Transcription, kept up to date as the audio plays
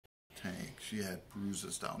she had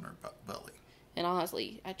bruises down her belly. And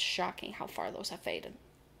honestly, it's shocking how far those have faded.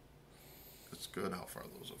 It's good how far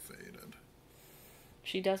those have faded.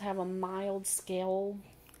 She does have a mild scale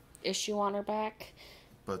issue on her back.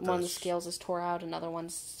 But one of the scales is tore out, another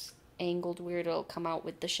one's angled weird. It'll come out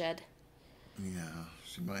with the shed. Yeah,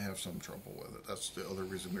 she might have some trouble with it. That's the other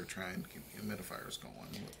reason we're trying to keep the humidifiers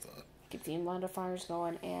going with the... Keep the humidifiers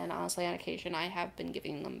going, and honestly, on occasion, I have been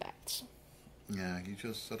giving them baths. Yeah, you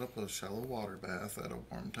just set up a shallow water bath at a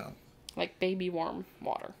warm temp. Like baby warm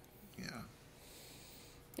water. Yeah.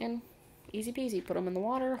 And easy peasy, put them in the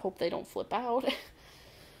water, hope they don't flip out. Where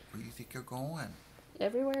do you think you're going?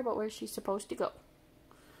 Everywhere but where she's supposed to go.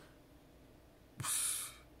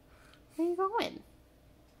 Where are you going?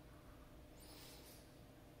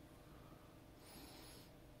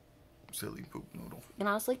 Silly poop noodle. And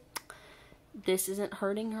honestly, this isn't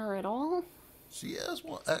hurting her at all. She has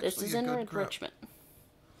one. Actually, this is an enrichment.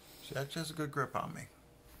 She actually has a good grip on me.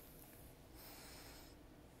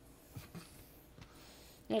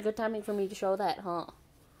 Yeah, good timing for me to show that, huh?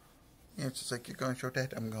 Yeah, it's just like, you're going to show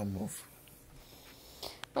that, I'm going to move.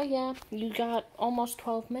 But yeah, you got almost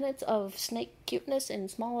 12 minutes of snake cuteness and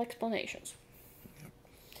small explanations. Yep.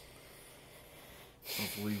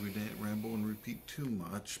 Hopefully we didn't ramble and repeat too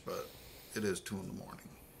much, but it is 2 in the morning.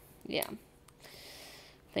 Yeah.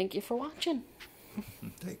 Thank you for watching.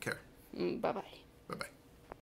 Take care. Bye-bye. Bye-bye.